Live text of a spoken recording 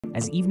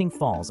As evening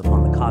falls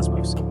upon the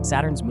cosmos,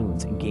 Saturn's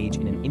moons engage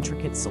in an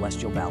intricate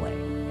celestial ballet,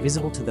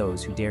 visible to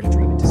those who dare to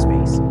dream into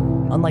space.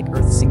 Unlike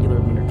Earth's singular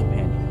lunar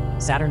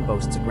companion, Saturn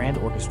boasts a grand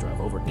orchestra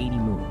of over 80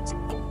 moons,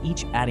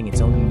 each adding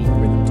its own unique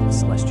rhythm to the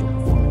celestial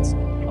performance.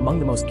 Among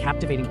the most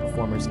captivating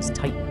performers is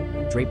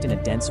Titan, draped in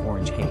a dense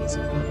orange haze,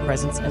 a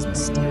presence as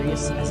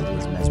mysterious as it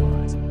is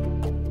mesmerizing.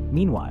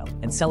 Meanwhile,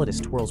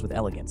 Enceladus twirls with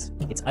elegance,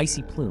 its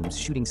icy plumes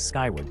shooting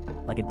skyward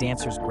like a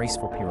dancer's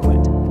graceful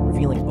pirouette,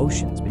 revealing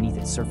oceans beneath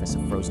its surface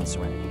of frozen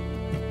serenity.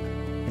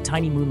 The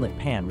tiny moonlit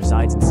Pan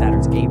resides in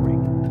Saturn's A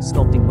ring,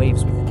 sculpting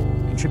waves within,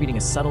 contributing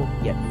a subtle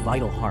yet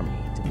vital harmony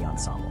to the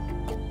ensemble.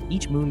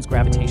 Each moon's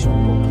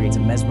gravitational pull creates a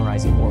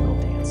mesmerizing orbital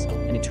dance,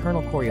 an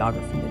eternal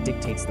choreography that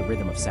dictates the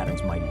rhythm of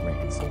Saturn's mighty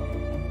rings.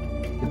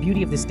 The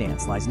beauty of this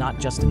dance lies not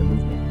just in the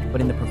movement,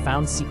 but in the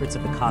profound secrets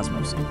of the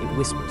cosmos it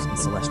whispers in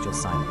celestial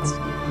silence.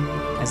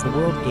 As the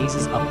world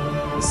gazes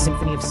upward, the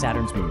symphony of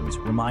Saturn's moons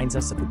reminds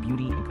us of the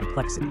beauty and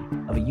complexity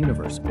of a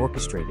universe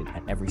orchestrated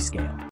at every scale.